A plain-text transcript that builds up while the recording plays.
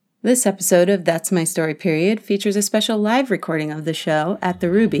This episode of That's My Story Period features a special live recording of the show at the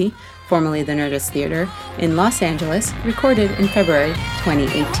Ruby, formerly the Nerdist Theater, in Los Angeles, recorded in February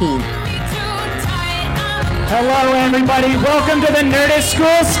 2018. Hello everybody, welcome to the Nerdist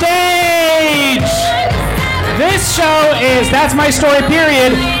School stage! This show is That's My Story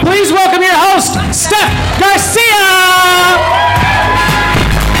Period. Please welcome your host, Steph Garcia!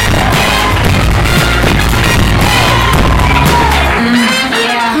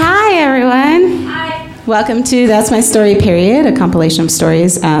 Welcome to That's My Story Period, a compilation of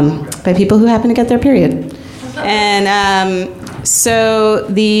stories by people who happen to get their period. And so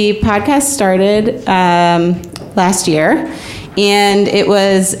the podcast started last year, and it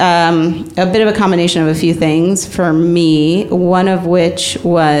was a bit of a combination of a few things for me, one of which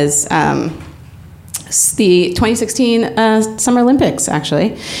was the 2016 Summer Olympics,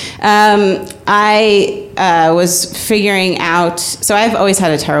 actually. I was figuring out, so I've always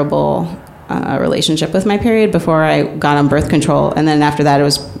had a terrible relationship with my period before I got on birth control, and then after that it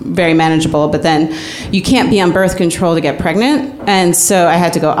was very manageable, but then you can't be on birth control to get pregnant, and so I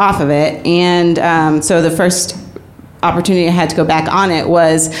had to go off of it, and so the first opportunity I had to go back on it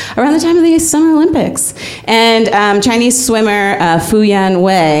was around the time of the Summer Olympics, and Chinese swimmer Fu Yan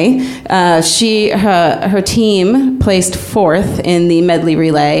Wei, her team placed fourth in the medley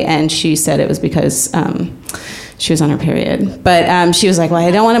relay, and she said it was because she was on her period. But she was like, well, I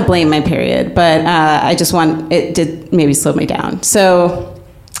don't want to blame my period, but it did maybe slow me down. So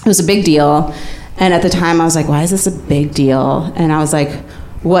it was a big deal. And at the time I was like, why is this a big deal? And I was like,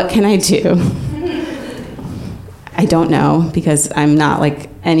 what can I do? I don't know, because I'm not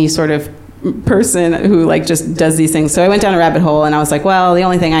like any sort of person who like just does these things. So I went down a rabbit hole, and I was like, well, the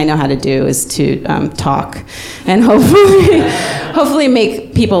only thing I know how to do is to talk, and hopefully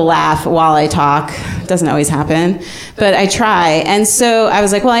make people laugh while I talk. Doesn't always happen, but I try. And so I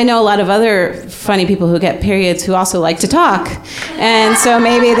was like, well, I know a lot of other funny people who get periods who also like to talk, and so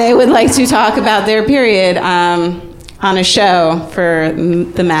maybe they would like to talk about their period on a show for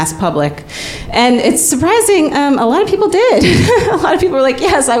the mass public. And it's surprising, a lot of people did. A lot of people were like,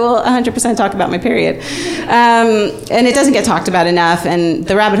 yes, I will 100% talk about my period. And it doesn't get talked about enough, and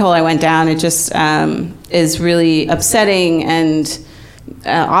the rabbit hole I went down, it just is really upsetting and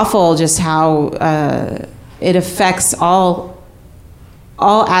awful, just how it affects all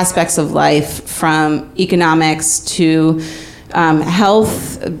aspects of life, from economics to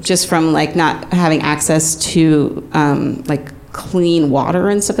health, just from like not having access to like clean water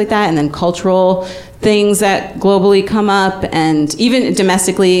and stuff like that, and then cultural things that globally come up, and even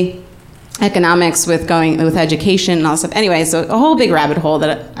domestically, economics with education and all that stuff. Anyway, so a whole big rabbit hole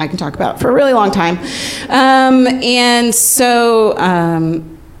that I can talk about for a really long time. And so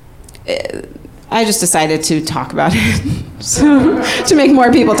I just decided to talk about it, so, to make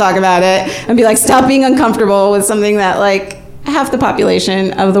more people talk about it, and be like, stop being uncomfortable with something that like half the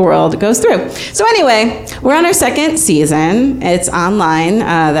population of the world goes through. So anyway, we're on our second season. It's online.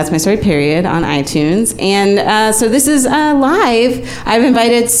 That's My Story Period on iTunes. And so this is live. I've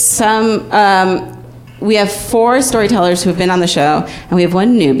invited we have 4 storytellers who have been on the show, and we have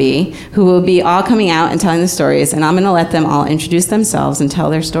 1 newbie who will be all coming out and telling the stories, and I'm going to let them all introduce themselves and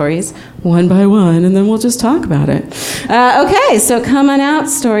tell their stories one by one, and then we'll just talk about it. Okay, so come on out,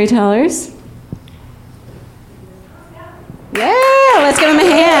 storytellers. Yeah, let's give them a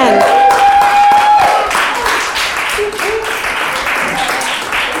hand.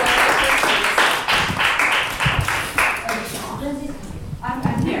 I'm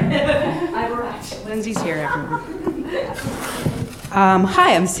here. I've arrived. Lindsay's here, everyone.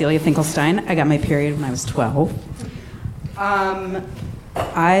 Hi, I'm Celia Finkelstein. I got my period when I was 12.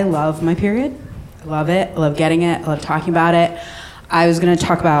 I love my period. I love it. I love getting it. I love talking about it. I was going to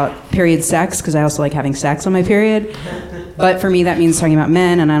talk about period sex, because I also like having sex on my period. But for me, that means talking about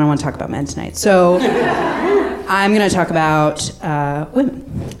men, and I don't want to talk about men tonight. So I'm going to talk about women.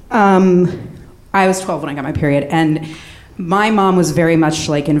 I was 12 when I got my period, and my mom was very much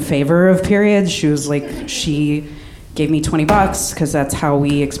like in favor of periods. She was like, she gave me $20 because that's how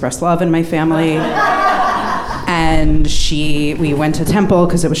we express love in my family. And we went to temple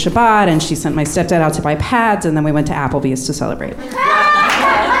because it was Shabbat, and she sent my stepdad out to buy pads, and then we went to Applebee's to celebrate.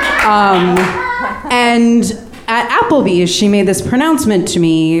 And at Applebee's, she made this pronouncement to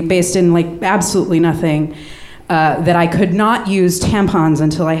me based in like absolutely nothing, that I could not use tampons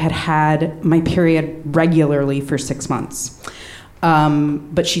until I had had my period regularly for 6 months.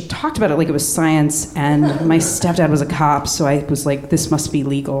 But she talked about it like it was science, and my stepdad was a cop, so I was like, this must be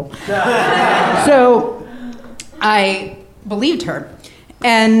legal. So I believed her,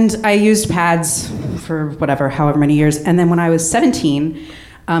 and I used pads for however many years, and then when I was 17,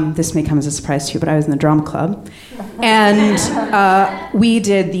 This may come as a surprise to you, but I was in the drama club. And we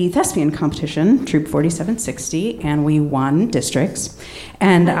did the thespian competition, Troop 4760, and we won districts.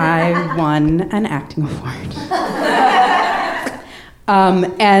 And I won an acting award.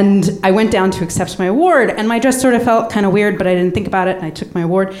 And I went down to accept my award, and my dress sort of felt kind of weird, but I didn't think about it, and I took my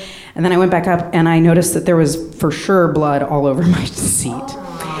award. And then I went back up, and I noticed that there was for sure blood all over my seat.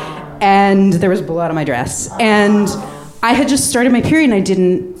 And there was blood on my dress. And I had just started my period, and I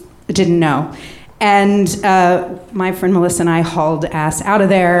didn't know. And my friend Melissa and I hauled ass out of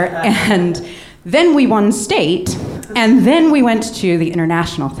there, and then we won state, and then we went to the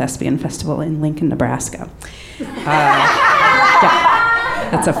International Thespian Festival in Lincoln, Nebraska. Yeah.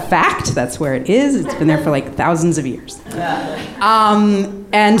 That's a fact. That's where it is. It's been there for like thousands of years.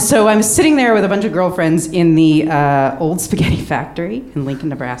 And so I'm sitting there with a bunch of girlfriends in the old spaghetti factory in Lincoln,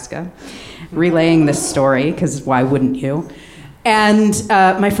 Nebraska, relaying this story, because why wouldn't you? And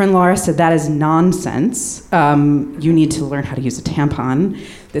my friend Laura said, that is nonsense. You need to learn how to use a tampon.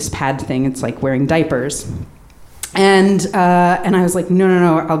 This pad thing, it's like wearing diapers. And I was like,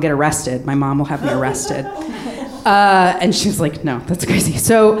 no, I'll get arrested. My mom will have me arrested. And she was like, no, that's crazy.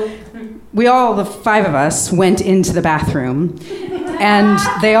 So we all, the 5 of us, went into the bathroom, and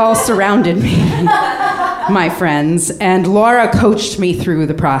they all surrounded me, my friends, and Laura coached me through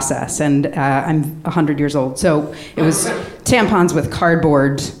the process, and I'm 100 years old, so it was tampons with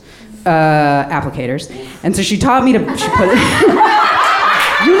cardboard applicators, and so she taught me to, she put it,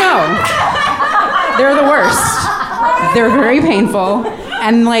 you know, they're the worst. They're very painful.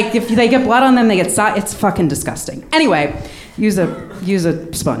 And like, if they get blood on them, they get it's fucking disgusting. Anyway, use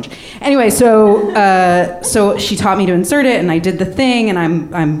a sponge. Anyway, so she taught me to insert it, and I did the thing,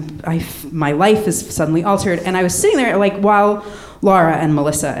 and my life is suddenly altered. And I was sitting there like while Laura and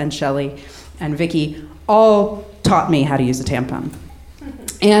Melissa and Shelley and Vicky all taught me how to use a tampon.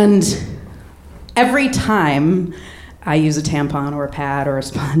 And every time I use a tampon or a pad or a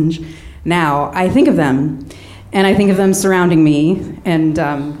sponge, now I think of them. And I think of them surrounding me and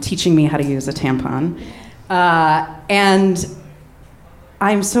teaching me how to use a tampon. And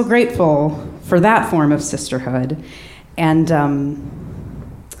I'm so grateful for that form of sisterhood. And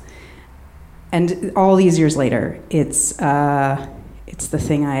all these years later, it's the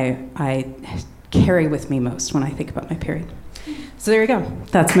thing I carry with me most when I think about my period. So there you go.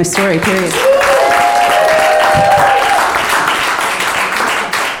 That's my story, period.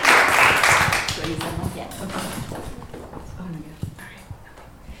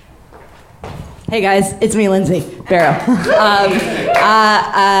 Hey guys, it's me, Lindsay Barrow.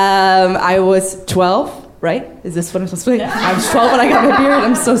 I was 12, right? Is this what I'm supposed to say? I was 12 when I got my period.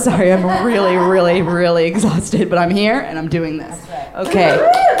 I'm so sorry. I'm really, really, really exhausted, but I'm here and I'm doing this. Okay.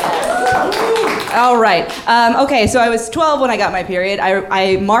 All right. Okay, so I was 12 when I got my period.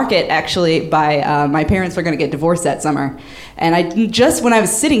 I mark it actually by my parents were going to get divorced that summer. And I just, when I was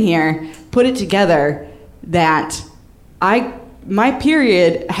sitting here, put it together that my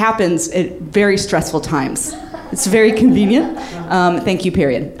period happens at very stressful times. It's very convenient. Thank you,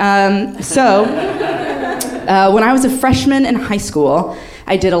 period. So when I was a freshman in high school,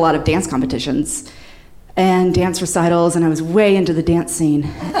 I did a lot of dance competitions and dance recitals, and I was way into the dance scene.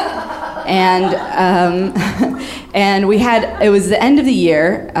 And we had, it was the end of the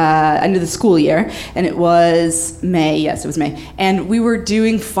year, end of the school year, and it was May, yes, it was May. And we were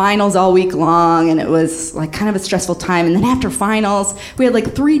doing finals all week long, and it was like kind of a stressful time. And then after finals, we had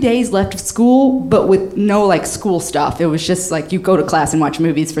like 3 days left of school, but with no like school stuff. It was just like you go to class and watch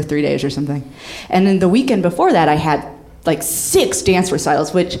movies for 3 days or something. And then the weekend before that, I had like 6 dance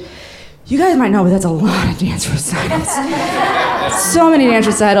recitals, which you guys might know, but that's a lot of dance recitals. So many dance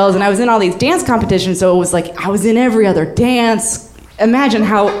recitals, and I was in all these dance competitions, so it was like I was in every other dance. Imagine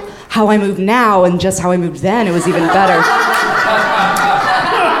how I move now and just how I moved then. It was even better.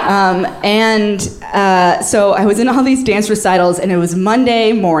 So I was in all these dance recitals, and it was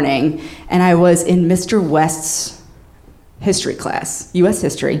Monday morning, and I was in Mr. West's history class, U.S.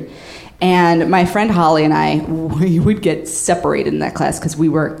 history. And my friend Holly and I, we would get separated in that class because we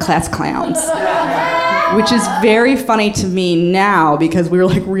were class clowns, which is very funny to me now because we were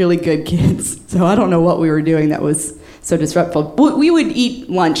like really good kids. So I don't know what we were doing that was so disruptive. We would eat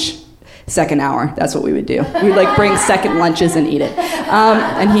lunch second hour. That's what we would do. We'd like bring second lunches and eat it.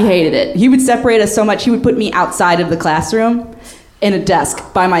 And he hated it. He would separate us so much, he would put me outside of the classroom in a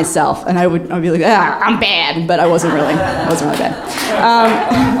desk by myself, and I'd be like, I'm bad, but I wasn't really bad.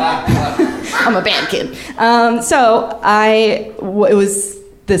 I'm a bad kid. It was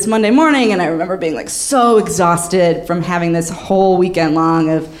this Monday morning, and I remember being like so exhausted from having this whole weekend long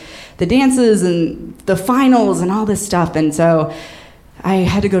of the dances and the finals and all this stuff, and so I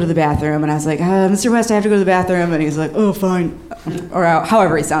had to go to the bathroom, and I was like, Mr. West, I have to go to the bathroom. And he's like, oh, fine. Or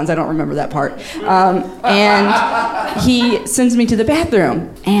however he sounds, I don't remember that part. And he sends me to the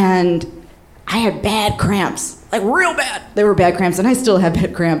bathroom, and I had bad cramps, like real bad. They were bad cramps, and I still have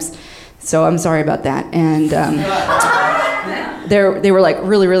bad cramps. So I'm sorry about that. And they were like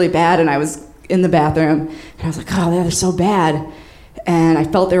really, really bad, and I was in the bathroom, and I was like, oh, they're so bad. And I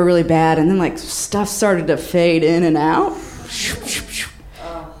felt they were really bad, and then like stuff started to fade in and out.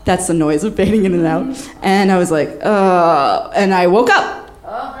 That's the noise of fading in and out. And I was like, and I woke up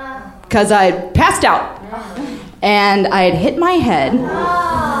because I had passed out. And I had hit my head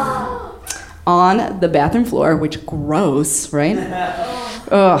on the bathroom floor, which gross, right?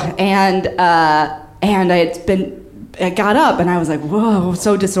 And I got up and I was like, whoa,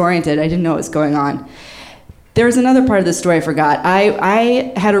 so disoriented. I didn't know what was going on. There was another part of the story I forgot.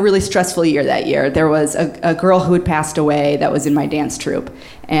 I had a really stressful year that year. There was a girl who had passed away that was in my dance troupe.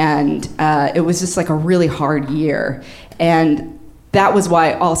 And it was just like a really hard year. And that was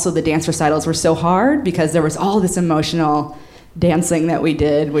why also the dance recitals were so hard, because there was all this emotional dancing that we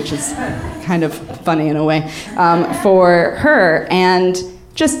did, which is kind of funny in a way, for her. And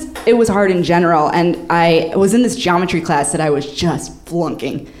just, it was hard in general. And I was in this geometry class that I was just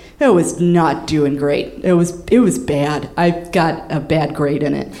flunking. It was not doing great. It was bad. I got a bad grade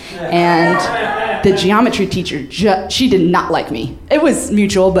in it. And the geometry teacher, she did not like me. It was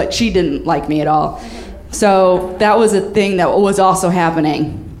mutual, but she didn't like me at all. So that was a thing that was also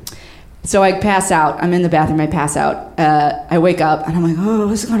happening. So I pass out. I'm in the bathroom. I pass out. I wake up, and I'm like, oh,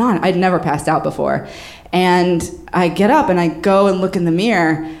 what's going on? I'd never passed out before. And I get up, and I go and look in the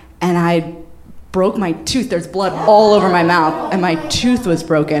mirror, and I broke my tooth. There's blood all over my mouth, and my tooth was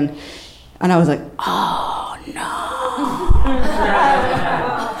broken. And I was like, oh no.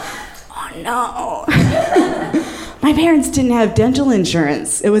 Oh no. My parents didn't have dental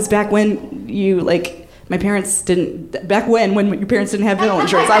insurance. It was back when my parents didn't, back when your parents didn't have dental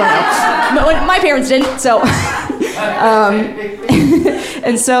insurance. I don't know. But my parents didn't, so.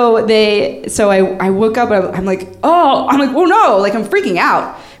 And so I woke up, and I'm like, oh no, like I'm freaking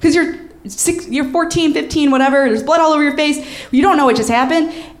out. Because you're 14, 15, whatever, there's blood all over your face, you don't know what just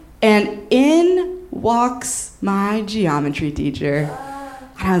happened, and in walks my geometry teacher,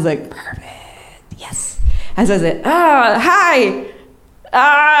 and I was like, perfect, yes. As I said, hi,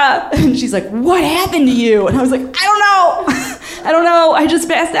 and she's like, what happened to you? And I was like, I don't know, I just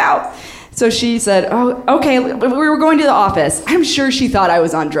passed out. So she said, oh, okay, we were going to the office. I'm sure she thought I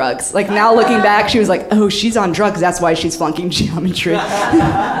was on drugs. Like, now looking back, she was like, oh, she's on drugs, that's why she's flunking geometry.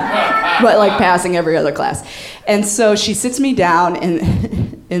 But like passing every other class. And so she sits me down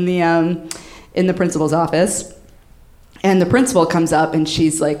in the principal's office, and the principal comes up, and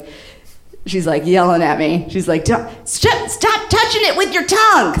she's like yelling at me. She's like, stop touching it with your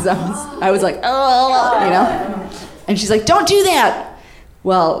tongue, because I was like, oh, you know. And she's like, don't do that.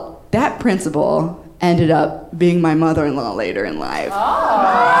 Well, that principal ended up being my mother-in-law later in life.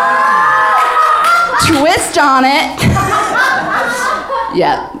 Twist on it.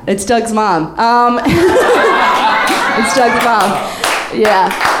 Yeah, it's Doug's mom. It's Doug's mom.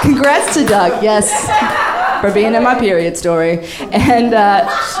 Yeah, congrats to Doug, yes, for being in my period story. And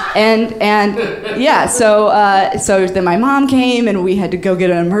yeah, so then my mom came, and we had to go get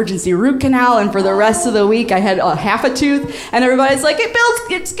an emergency root canal, and for the rest of the week I had half a tooth, and everybody's like, hey, Bill,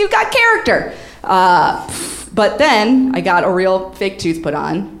 you got character. But then I got a real fake tooth put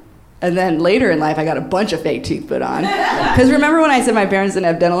on. And then later in life, I got a bunch of fake teeth put on. Because remember when I said my parents didn't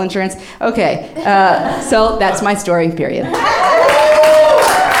have dental insurance? Okay, so that's my story, period.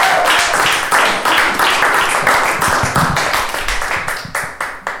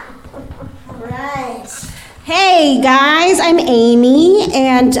 Hey guys, I'm Amy,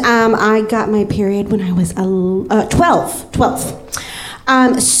 and I got my period when I was 12.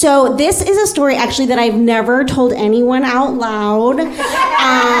 So this is a story actually that I've never told anyone out loud.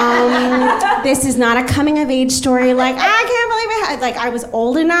 This is not a coming of age story. Like, I can't believe I was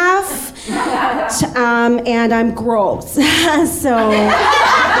old enough, and I'm gross. So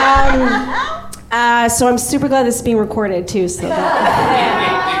I'm super glad this is being recorded too, so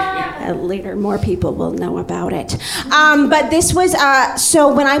that later more people will know about it. But this was,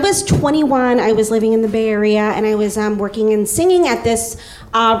 so when I was 21, I was living in the Bay Area, and I was working and singing at this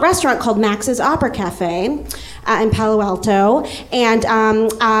restaurant called Max's Opera Cafe in Palo Alto. And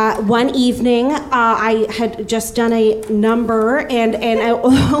one evening, I had just done a number, and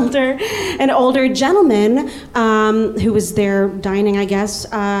an older gentleman who was there dining, I guess,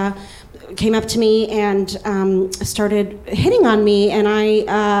 came up to me and started hitting on me, and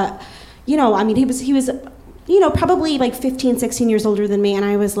he was probably like 15, 16 years older than me, and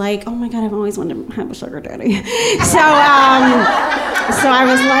I was like, oh my God, I've always wanted to have a sugar daddy. So I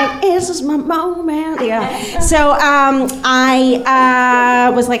was like, this is my moment. Yeah. So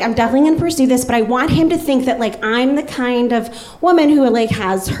I was like, I'm definitely gonna pursue this, but I want him to think that like I'm the kind of woman who like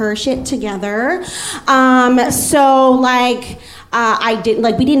has her shit together. So like. I didn't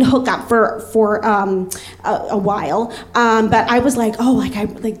we didn't hook up for a while, but I was like, oh,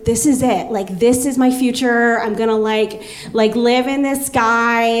 this is it, like this is my future. I'm gonna like live in this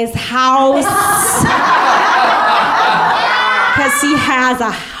guy's house because he has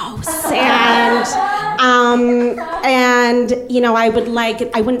a house, and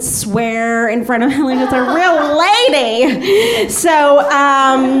I wouldn't swear in front of him like it's a real lady. So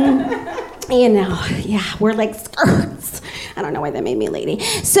yeah, we're like skirts. I don't know why that made me a lady.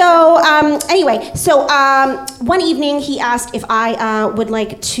 So anyway, one evening he asked if I would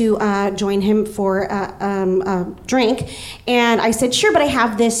like to join him for a drink, and I said sure, but I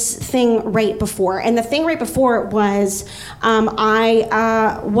have this thing right before, and the thing right before was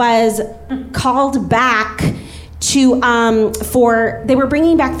I was called back to they were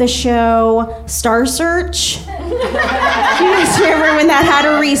bringing back the show Star Search. Do you guys remember when that had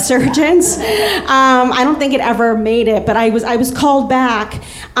a resurgence? I don't think it ever made it, but I was called back,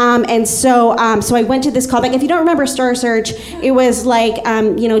 and so I went to this callback. If you don't remember Star Search, it was like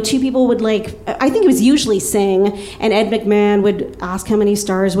two people would I think it was usually sing, and Ed McMahon would ask how many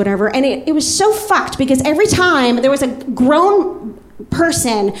stars, whatever, and it was so fucked because every time there was a grown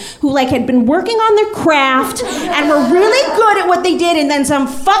person who had been working on their craft and were really good at what they did, and then some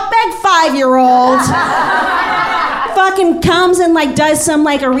fuckbag 5-year-old fucking comes and does some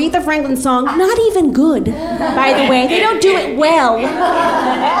Aretha Franklin song, not even good, by the way. They don't do it well.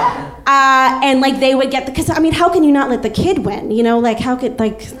 And they would get because how can you not let the kid win? How could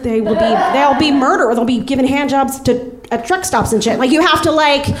they'll be murdered, they'll be given hand jobs at truck stops and shit. You have to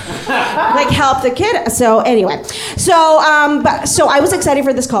help the kid. So anyway, so I was excited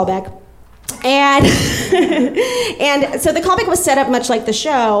for this callback. And and so the callback was set up much like the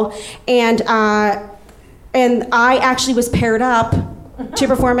show, and I actually was paired up to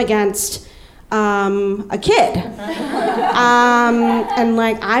perform against a kid. And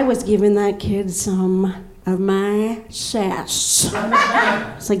I was giving that kid some of my sass.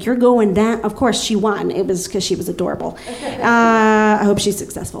 It's you're going down. Of course she won. It was because she was adorable. I hope she's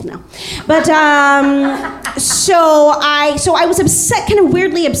successful now. But so I was upset, kind of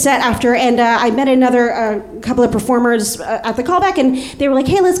weirdly upset after, and I met another couple of performers at the callback, and they were like,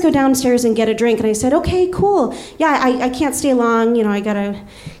 hey, let's go downstairs and get a drink. And I said, okay, cool. Yeah, I can't stay long. I gotta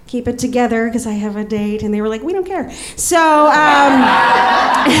keep it together because I have a date. And they were like, we don't care. So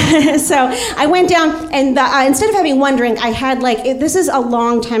so I went down, and instead of having one drink, I had this is a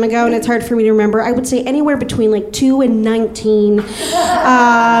long time ago and it's hard for me to remember. I would say anywhere between 2 and 19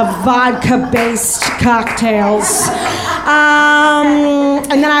 vodka-based cocktails.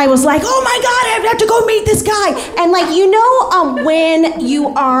 And then I was like, oh my God, I have to go meet this guy. And when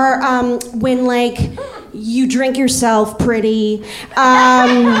you are, when you drink yourself pretty,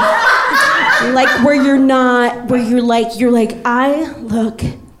 where you're I look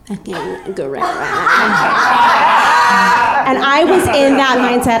fucking great. And I was in that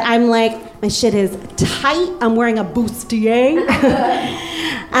mindset. I'm like, my shit is tight. I'm wearing a bustier.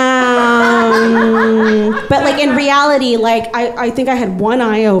 But in reality, I think I had one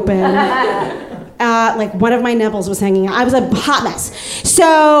eye open. One of my nipples was hanging out. I was a hot mess.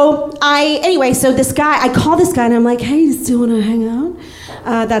 So this guy, I call this guy and I'm like, hey, you still want to hang out?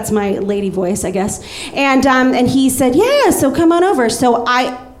 That's my lady voice, I guess. And he said, yeah, so come on over. So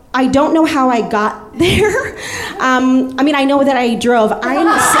I don't know how I got there. I know that I drove. But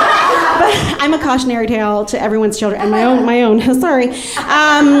I'm a cautionary tale to everyone's children, and my own. Sorry.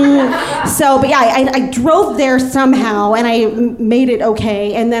 But yeah, I drove there somehow, and I made it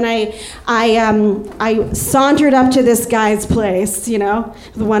okay. And then I sauntered up to this guy's place, the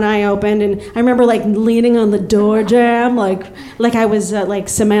one eye opened, and I remember leaning on the door jamb, like I was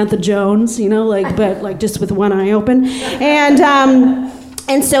Samantha Jones, but just with one eye open,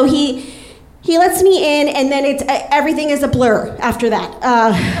 and so he lets me in, and then everything is a blur after that.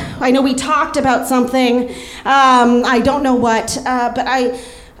 I know we talked about something, I don't know what, but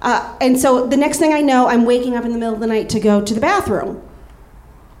and so the next thing I know, I'm waking up in the middle of the night to go to the bathroom.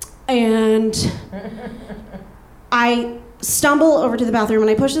 And I stumble over to the bathroom, and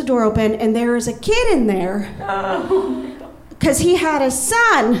I push the door open, and there is a kid in there. Because he had a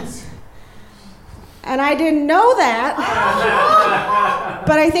son. And I didn't know that.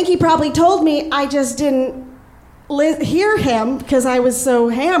 But I think he probably told me, I just didn't hear him because I was so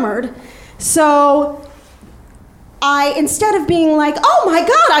hammered. So instead of being like, oh my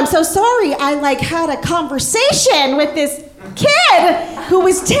God, I'm so sorry, I like had a conversation with this kid who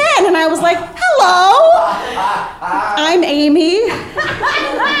was 10, and I was like, hello, I'm Amy.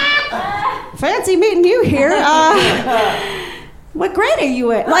 Fancy meeting you here. What grade are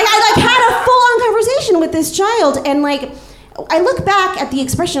you in? Like, I had a full-on conversation with this child, and like, I look back at the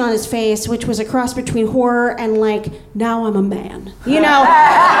expression on his face, which was a cross between horror and like, now I'm a man, you know?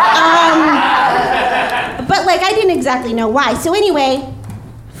 But like, I didn't exactly know why. So anyway,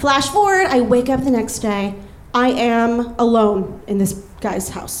 flash forward, I wake up the next day. I am alone in this guy's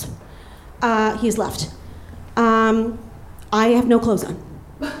house. He's left. I have no clothes on.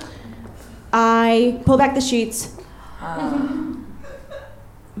 I pull back the sheets.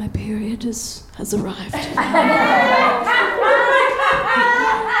 My period has arrived.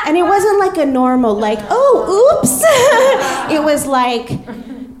 And it wasn't like a normal, like, oh, oops. It was like,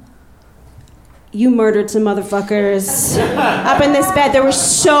 you murdered some motherfuckers up in this bed. There was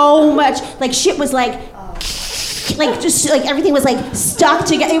so much, like, shit was like just like everything was like stuck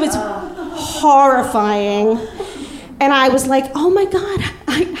together. It was horrifying. And I was like, oh my God,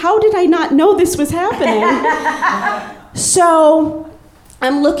 how did I not know this was happening? So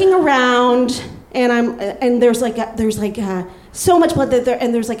I'm looking around, and there's so much blood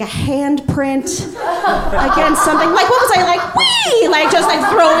and there's like a handprint against something. Like, what was I like? Wee! Like just like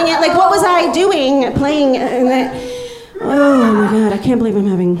throwing it. Like, what was I doing? Playing. Oh my God! I can't believe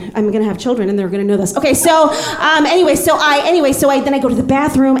I'm gonna have children and they're gonna know this. Okay, so anyway, so I go to the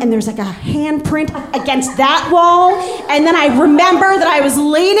bathroom and there's like a handprint against that wall, and then I remember that I was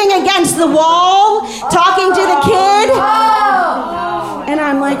leaning against the wall talking to the kid. And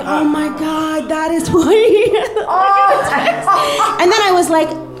I'm like, oh my God, that is what he is. And then I was like,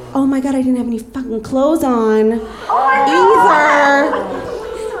 oh my God, I didn't have any fucking clothes on either.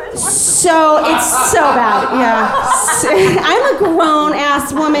 So it's so bad, yeah. I'm a grown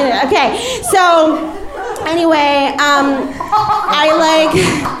ass woman. Okay, so anyway, I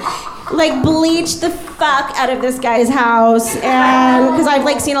like bleached the fuck out of this guy's house, and because I've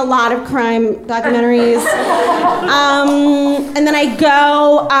like seen a lot of crime documentaries, and then I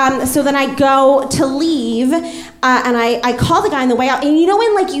go to leave, and I call the guy on the way out, and you know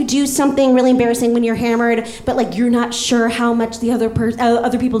when like you do something really embarrassing when you're hammered, but like you're not sure how much the other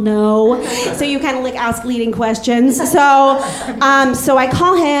people know, so you kind of like ask leading questions. So I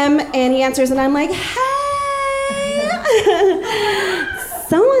call him, and he answers, and I'm like, hey.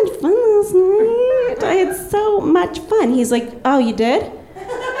 So much fun last night. I had so much fun. He's like, oh, you did?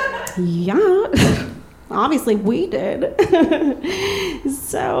 Yeah. Obviously we did.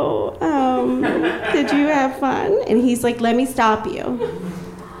 So, did you have fun? And he's like, let me stop you.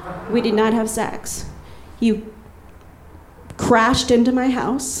 We did not have sex. You crashed into my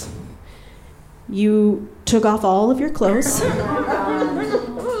house. You took off all of your clothes.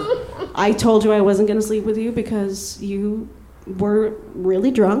 I told you I wasn't going to sleep with you because you were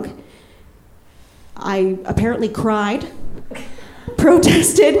really drunk. I apparently cried,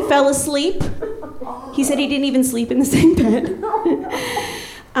 protested, fell asleep. He said he didn't even sleep in the same bed.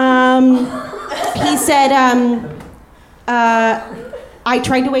 He said, I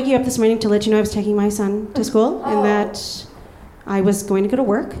tried to wake you up this morning to let you know I was taking my son to school and that I was going to go to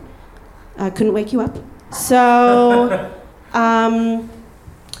work. I couldn't wake you up. So,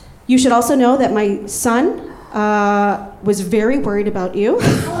 you should also know that my son was very worried about you.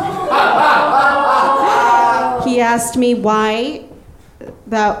 He asked me why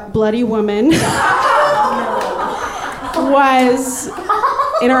that bloody woman was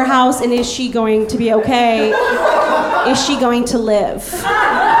in our house, and is she going to be okay? Is she going to live?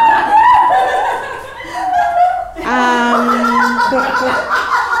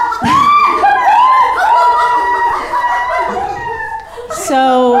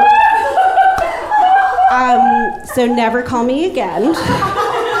 So never call me again.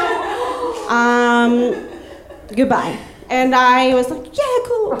 Goodbye. And I was like, yeah,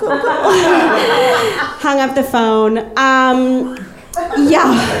 cool. Hung up the phone.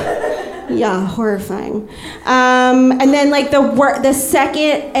 Yeah, horrifying. And then like the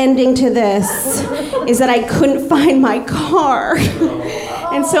second ending to this is that I couldn't find my car.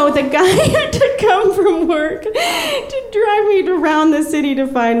 And so the guy had to come from work to drive me around the city to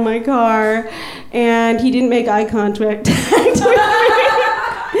find my car. And he didn't make eye contact with me.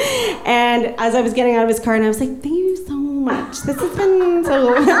 And as I was getting out of his car, and I was like, thank you so much. This has been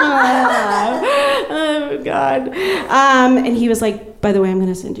so oh, God. And he was like, by the way, I'm going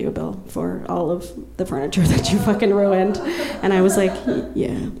to send you a bill for all of the furniture that you fucking ruined. And I was like,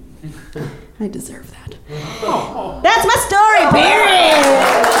 yeah, I deserve that. That's my story,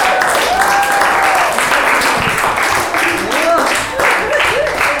 period.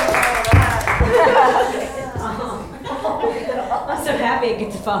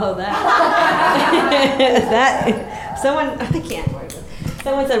 follow that.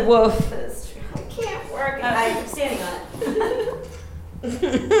 Someone said woof. That's true. I can't work. I'm standing on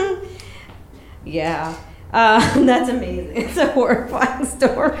it. Yeah. That's amazing. It's a horrifying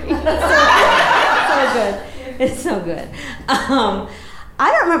story. It's so good. I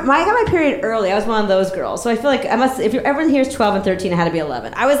don't remember. I got my period early. I was one of those girls. So I feel like I must. If everyone here is 12 and 13, I had to be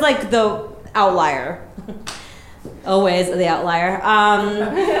 11. I was like the outlier. Always the outlier.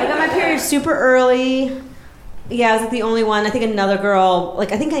 I got my period super early. Yeah, I was like the only one. I think another girl.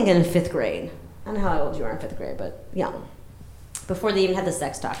 Like I think I got in 5th grade. I don't know how old you are in 5th grade, but young. Before they even had the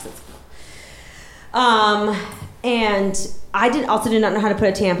sex talks at school. And I also did not know how to put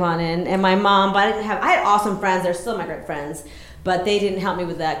a tampon in, and my mom, but I had awesome friends, they're still my great friends, but they didn't help me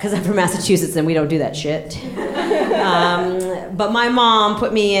with that, because I'm from Massachusetts and we don't do that shit. But my mom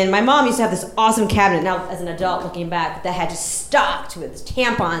put me in, my mom used to have this awesome cabinet, now as an adult looking back, that had just stocked with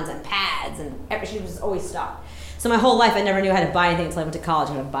tampons and pads, and she was always stocked. So my whole life I never knew how to buy anything until I went to college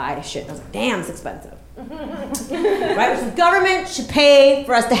and I would buy shit, and I was like, damn, it's expensive. Right, which the government should pay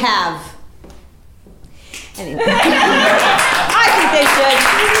for us to have. Anyway, I think they should.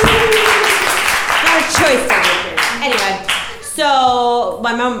 Not a choice to make. Anyway, so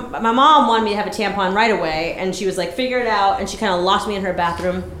my mom wanted me to have a tampon right away, and she was like, figure it out, and she kind of locked me in her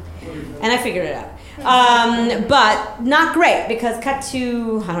bathroom, and I figured it out. But not great, because cut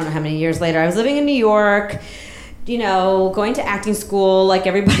to, I don't know how many years later, I was living in New York, going to acting school like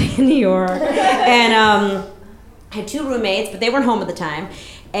everybody in New York, and I had 2 roommates, but they weren't home at the time.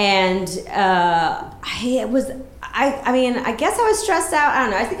 And I guess I was stressed out. I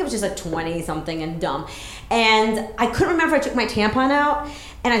don't know. I think I was just like 20 something and dumb. And I couldn't remember if I took my tampon out.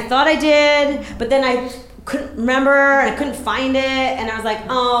 And I thought I did, but then I couldn't remember and I couldn't find it. And I was like,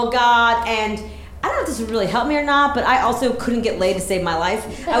 oh God. And I don't know if this would really help me or not, but I also couldn't get laid to save my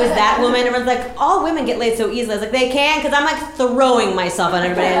life. I was that woman. Everyone's like, all women get laid so easily. I was like, they can? Because I'm like throwing myself on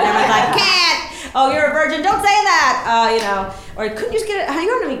everybody. And everyone's like, can't. Oh, you're a virgin. Don't say that. Or couldn't you just get it? You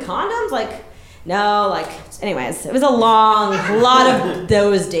don't have any condoms? Like, no. Anyways, it was a lot of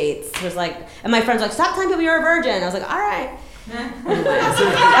those dates. It was like, and my friends were like, stop telling people you're a virgin. I was like, all right.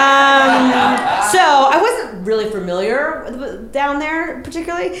 So I wasn't really familiar down there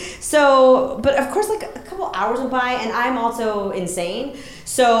particularly. So, but of course, like a couple hours went by, and I'm also insane.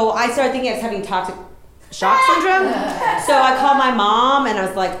 So I started thinking I was having toxic shock syndrome. So I called my mom and I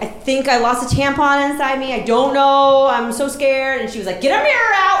was like, I think I lost a tampon inside me. I don't know. I'm so scared. And she was like, get a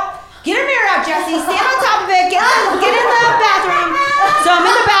mirror out. Get a mirror out, Jessie. Stand on top of it. Get in the bathroom. So I'm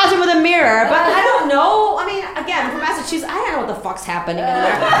in the bathroom with a mirror, but I don't know. I mean, again, from Massachusetts, I don't know what the fuck's happening in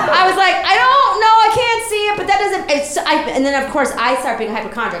there. I was like, I don't know. I can't see it, but that doesn't. And then of course I start being a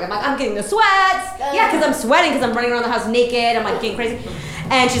hypochondriac. I'm like, I'm getting the sweats. Yeah, because I'm sweating because I'm running around the house naked. I'm like getting crazy.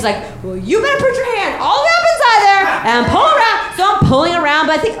 And she's like, well, you better put your hand all the way up inside there and pull around. So I'm pulling around,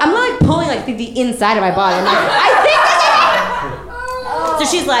 but I think I'm like pulling the inside of my body. I'm like, I think this is it. So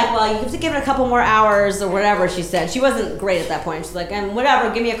she's like, well, you have to give it a couple more hours or whatever she said. She wasn't great at that point. She's like, and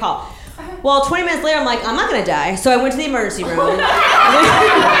whatever, give me a call. Well, 20 minutes later, I'm like, I'm not gonna die. So I went to the emergency room. Because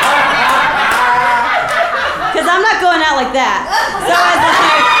I'm not going out like that. So I was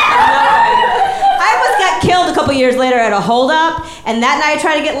like, I almost got killed a couple years later at a holdup, and that night I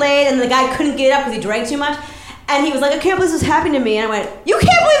tried to get laid, and the guy couldn't get up because he drank too much. And he was like, I can't believe this is happening to me. And I went, you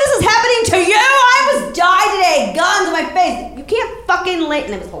can't believe this is happening to you? I almost died today. Guns in my face. You can't fucking lay.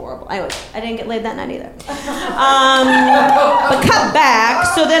 And it was horrible. Anyway, I didn't get laid that night either. But cut back.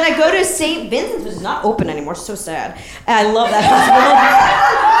 So then I go to St. Vincent's, which is not open anymore. So sad. And I love that hospital.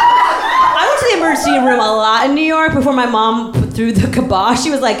 I went to the emergency room a lot in New York before my mom put through the kibosh.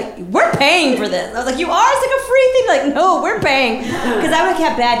 She was like, we're paying for this. I was like, you are? It's like a free thing. Like, no, we're paying. Because I would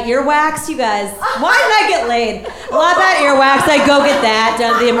have had bad earwax, you guys. Why did I get laid? A lot of bad earwax. I go get that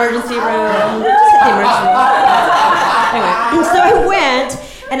down to the emergency room. Just hit the emergency room. Anyway, so I went,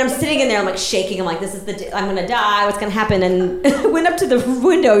 and I'm sitting in there. I'm like shaking. I'm like, this is I'm gonna die. What's gonna happen? And I went up to the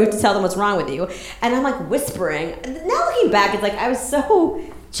window. You have to tell them what's wrong with you. And I'm like whispering. Now looking back, it's like I was so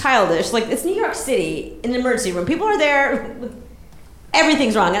childish. Like, it's New York City in an emergency room. People are there.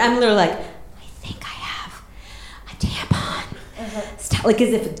 Everything's wrong, and I'm literally like, I think I have a tampon. Stop, like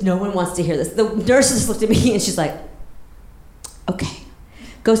as if no one wants to hear this. The nurse just looked at me and she's like, okay,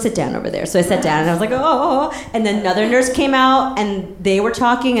 go sit down over there. So I sat down and I was like, oh. And then another nurse came out and they were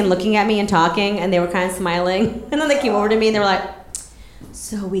talking and looking at me and talking and they were kind of smiling. And then they came over to me and they were like,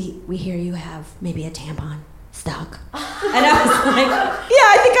 so we hear you have maybe a tampon stuck. And I was like, yeah,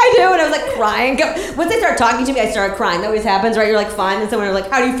 I think I do. And I was like crying. Once they started talking to me, I started crying. That always happens, right? You're like fine, and someone was like,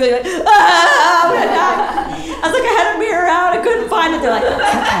 how do you feel? You're like, I'm gonna die. I was like, I had a mirror out, I couldn't find fine. And they're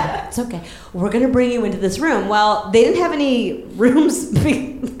like, it's okay. We're going to bring you into this room. Well, they didn't have any rooms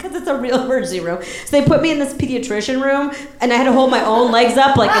because it's a real emergency room. So they put me in this pediatrician room, and I had to hold my own legs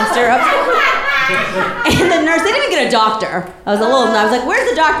up like in stirrups. And the nurse, they didn't even get a doctor. I was like, where's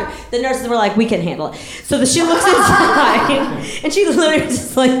the doctor? The nurses were like, we can handle it. So she looks inside, and she literally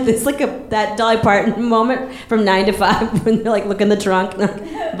just like this, like that Dolly Parton moment from 9 to 5 when they're like, look in the trunk, and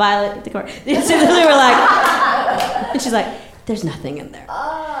like, Violet, the car. She literally were like, and she's like, there's nothing in there. And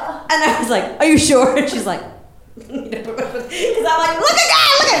I was like, are you sure? And she's like, because I'm like, look again.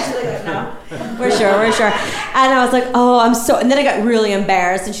 She's like, no, we're sure. And I was like, oh, and then I got really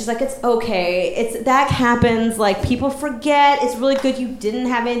embarrassed. And she's like, it's okay. That happens. Like, people forget. It's really good you didn't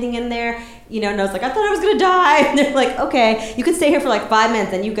have anything in there. And I was like, I thought I was going to die. And they're like, okay, you can stay here for like 5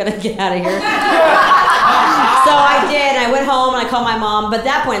 minutes, then you got to get out of here. So I did. I went home and I called my mom. But at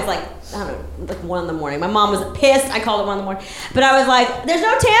that point, it's like, I don't know, like 1 a.m. My mom was pissed. I called at 1 a.m. But I was like, there's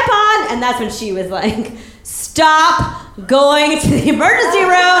no tampon. And that's when she was like, stop going to the emergency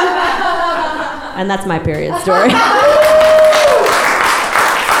room. And that's my period story.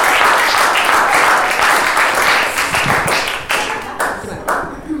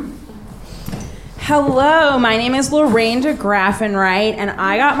 Hello, my name is Lorraine DeGraffenwright, and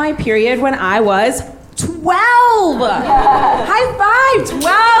I got my period when I was 12. High five,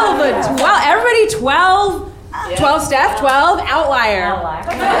 12. Everybody 12. 12 Steph, 12 outlier.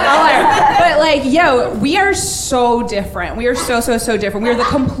 But like, we are so different. We are so different. We are the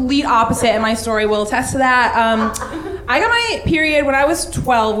complete opposite, and my story will attest to that. I got my period when I was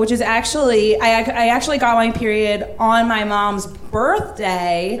 12, which is actually, I actually got my period on my mom's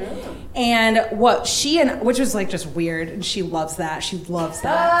birthday. And which was like just weird, and she loves that. So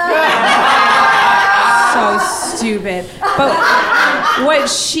stupid. But what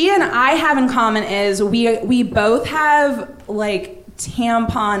she and I have in common is we both have like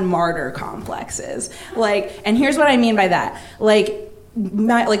tampon martyr complexes. Like, and here's what I mean by that. Like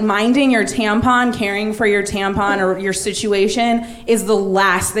minding your tampon, caring for your tampon or your situation is the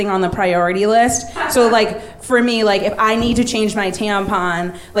last thing on the priority list. So like for me, like if I need to change my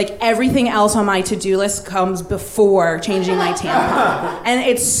tampon, like everything else on my to-do list comes before changing my tampon. And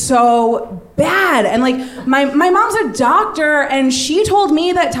it's so bad. And like my mom's a doctor, and she told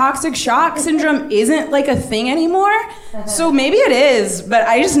me that toxic shock syndrome isn't like a thing anymore. So maybe it is, but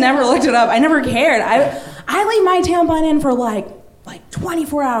I just never looked it up. I never cared. I leave my tampon in for like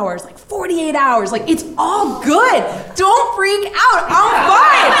 24 hours, like 48 hours, like it's all good. Don't freak out, I'm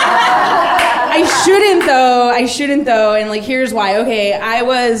fine. I shouldn't though, and like here's why. Okay, I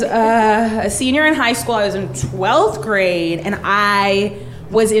was a senior in high school, I was in 12th grade, and I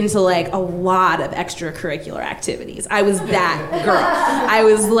was into like a lot of extracurricular activities. I was that girl. I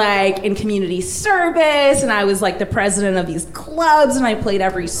was like in community service, and I was like the president of these clubs, and I played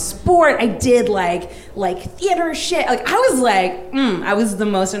every sport. I did like theater shit. Like I was the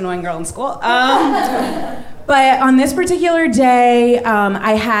most annoying girl in school. But on this particular day,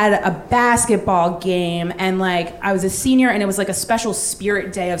 I had a basketball game, and like I was a senior, and it was like a special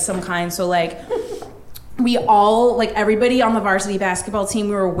spirit day of some kind. So like we all, like everybody on the varsity basketball team,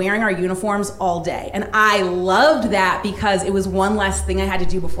 we were wearing our uniforms all day. And I loved that because it was one less thing I had to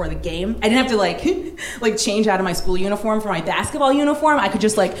do before the game. I didn't have to like change out of my school uniform for my basketball uniform. I could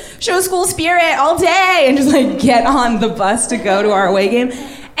just like show school spirit all day and just like get on the bus to go to our away game.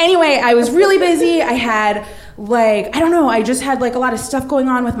 Anyway, I was really busy. I had I just had like a lot of stuff going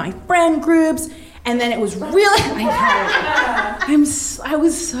on with my friend groups. And then it was really, I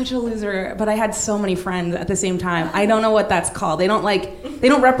was such a loser, but I had so many friends at the same time. I don't know what that's called. They don't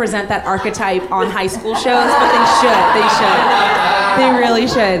represent that archetype on high school shows, but they really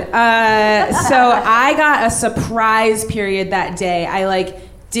should. So I got a surprise period that day. I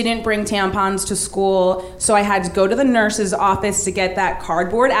didn't bring tampons to school, so I had to go to the nurse's office to get that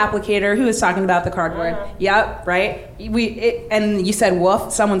cardboard applicator. Who was talking about the cardboard? Yep, right? And you said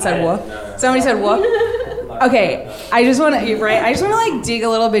woof. Someone said woof. Somebody said woof. Okay, I just want to dig a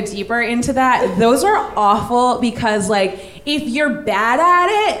little bit deeper into that. Those are awful because if you're bad at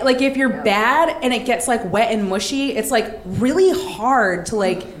it, if you're bad and it gets wet and mushy, it's really hard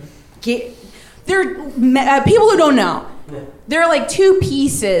to get. There are people who don't know. There are two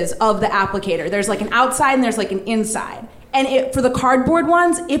pieces of the applicator. There's an outside and there's an inside. And for the cardboard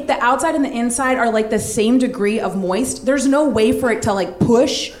ones, if the outside and the inside are the same degree of moist, there's no way for it to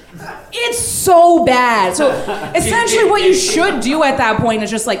push. It's so bad. So essentially what you should do at that point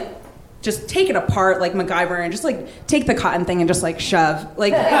is just take it apart like MacGyver and just take the cotton thing and just shove.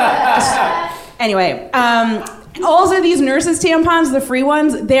 Anyway, also these nurses' tampons, the free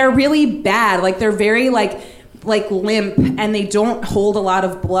ones, they're really bad. They're very like limp and they don't hold a lot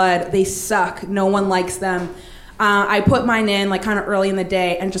of blood. They suck. No one likes them. I put mine in like kind of early in the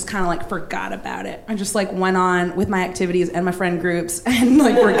day and just kind of like forgot about it. I just like went on with my activities and my friend groups and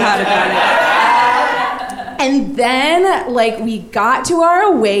like forgot about it. And then like we got to our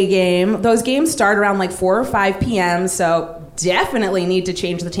away game. Those games start around like 4 or 5 p.m. So definitely need to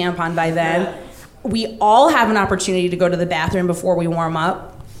change the tampon by then. We all have an opportunity to go to the bathroom before we warm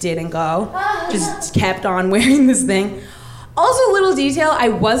up. Didn't go. Just kept on wearing this thing. Also, little detail, I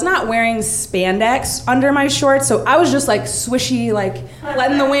was not wearing spandex under my shorts, so I was just like swishy, like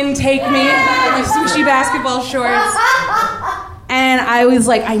letting the wind take me, like swishy basketball shorts. And I was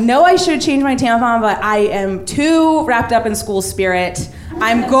like, I know I should change my tampon, but I am too wrapped up in school spirit.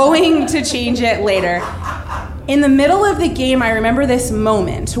 I'm going to change it later. In the middle of the game, I remember this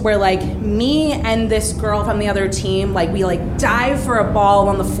moment where like me and this girl from the other team, like we like dive for a ball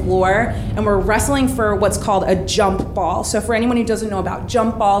on the floor and we're wrestling for what's called a jump ball. So for anyone who doesn't know about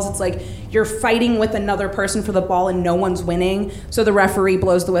jump balls, it's like you're fighting with another person for the ball and no one's winning. So the referee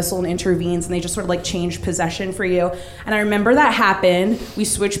blows the whistle and intervenes and they just sort of like change possession for you. And I remember that happened. We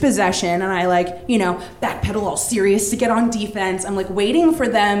switched possession and I like, you know, backpedal all serious to get on defense. I'm like waiting for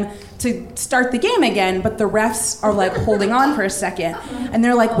them to start the game again, but the refs are like holding on for a second and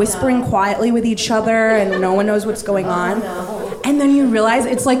they're like whispering quietly with each other and no one knows what's going on. And then you realize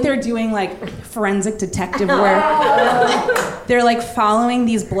it's like they're doing like forensic detective work. They're like following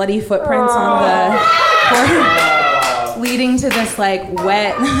these bloody footprints on the court, leading to this like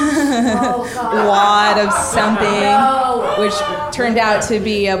wet wad of something, which turned out to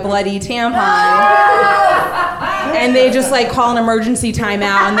be a bloody tampon. And they just like call an emergency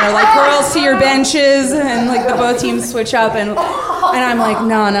timeout and they're like, girls to your benches, and like the both teams switch up and I'm like,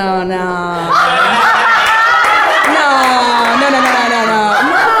 no,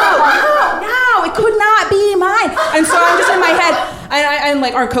 it could not be mine. And so I'm just in my head, and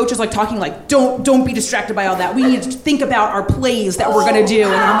like our coach is like talking like, don't be distracted by all that. We need to think about our plays that we're gonna do.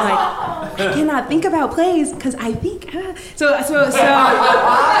 And I'm like, I cannot think about plays because I think so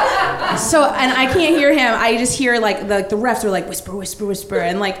and I can't hear him. I just hear like the refs are like whisper,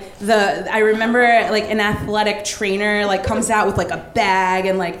 and like I remember like an athletic trainer like comes out with like a bag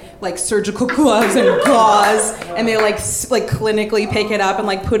and like surgical gloves and gauze, and they like clinically pick it up and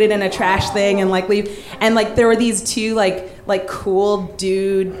like put it in a trash thing and like leave. And like there were these two like cool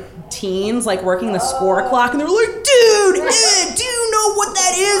dude teens like working the score clock, and they were like, dude, do you know what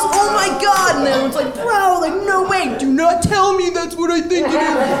that is? Oh my god. And then it's like, bro, like no way, do not tell me that's what I think it is.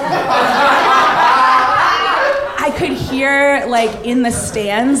 I could hear like in the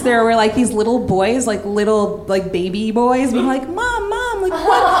stands there were like these little boys, like little like baby boys being like, mom, like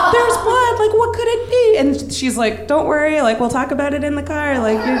what, there's blood, like what could it be? And she's like, don't worry, like we'll talk about it in the car,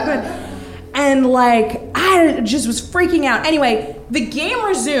 like you're good. And like I just was freaking out. Anyway, the game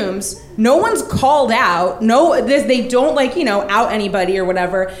resumes. No one's called out. They don't like, you know, out anybody or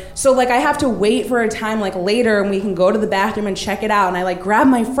whatever. So like I have to wait for a time like later and we can go to the bathroom and check it out. And I like grab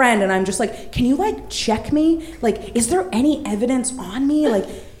my friend and I'm just like, can you like check me? Like, is there any evidence on me? Like,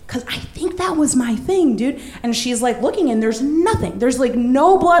 because I think that was my thing, dude. And she's like looking and there's nothing. There's like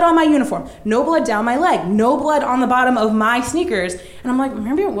no blood on my uniform, no blood down my leg, no blood on the bottom of my sneakers. And I'm like,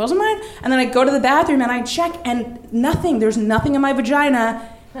 maybe it wasn't mine? And then I go to the bathroom and I check and nothing. There's nothing in my vagina.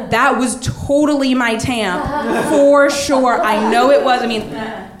 That was totally my tamp, for sure. I know it was. I mean,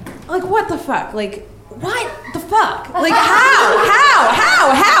 like what the fuck? Like, what the fuck? Like how?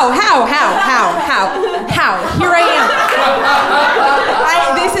 Here I am.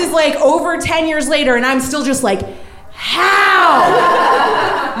 This is like over 10 years later and I'm still just like, how?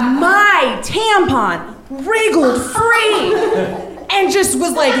 My tampon wriggled free and just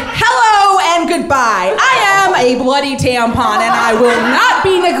was like, hello and goodbye. I am a bloody tampon and I will not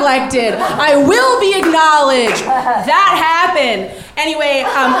be neglected. I will be acknowledged. That happened. Anyway,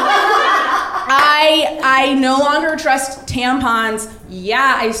 I no longer trust tampons.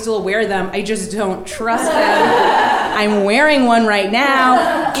 Yeah, I still wear them. I just don't trust them. I'm wearing one right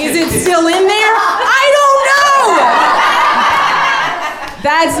now. Is it still in there? I don't know.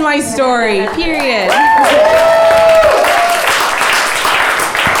 That's my story, period.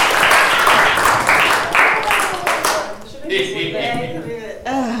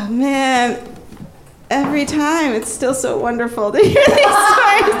 Oh, man. Every time, it's still so wonderful to hear these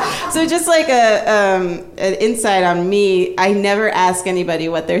stories. So just like an insight on me, I never ask anybody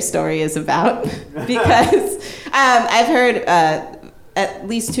what their story is about because I've heard at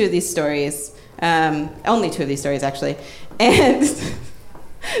least 2 of these stories, only 2 of these stories actually, and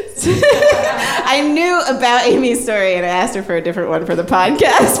I knew about Amy's story, and I asked her for a different one for the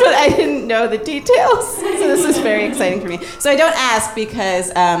podcast, but I didn't know the details. So this is very exciting for me. So I don't ask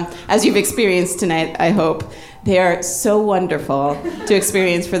because, as you've experienced tonight, I hope, they are so wonderful to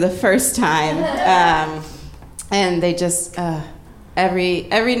experience for the first time. And they just,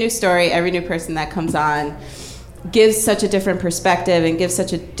 every new story, every new person that comes on gives such a different perspective and gives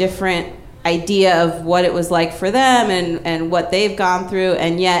such a different idea of what it was like for them and what they've gone through,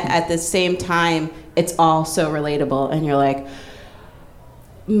 and yet at the same time it's all so relatable, and you're like,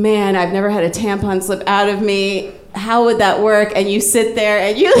 man, I've never had a tampon slip out of me, how would that work? And you sit there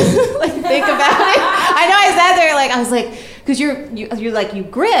and you like think about it. I know I sat there I was like, because you're like, you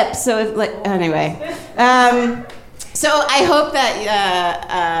grip, so if, like, anyway. So I hope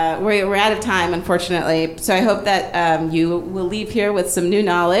that we're out of time, unfortunately. So I hope that you will leave here with some new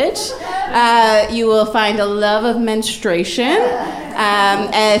knowledge. You will find a love of menstruation.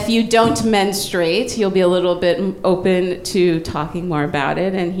 And if you don't menstruate, you'll be a little bit open to talking more about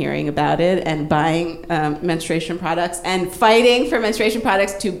it and hearing about it and buying menstruation products and fighting for menstruation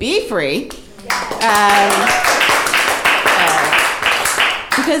products to be free.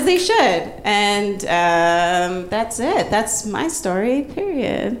 Because they should. And that's it. That's my story,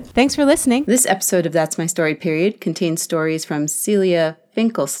 period. Thanks for listening. This episode of That's My Story, period contains stories from Celia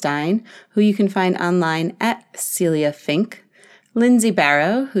Finkelstein, who you can find online at Celia Fink, Lindsay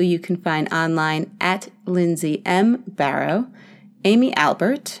Barrow, who you can find online at Lindsay M. Barrow, Amy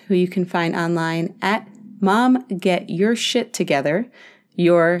Albert, who you can find online at Mom Get Your Shit Together,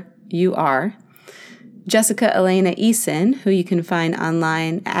 you are, Jessica Elena Eason, who you can find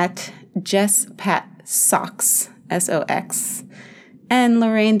online at Jess Pat Socks, S-O-X, and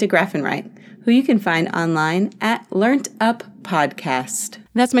Lorraine DeGraffenreich, who you can find online at Learnt Up Podcast.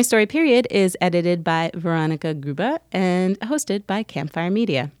 That's My Story, period is edited by Veronica Gruba and hosted by Campfire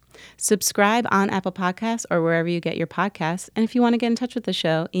Media. Subscribe on Apple Podcasts or wherever you get your podcasts. And if you want to get in touch with the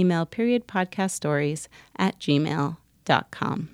show, email periodpodcaststories@gmail.com.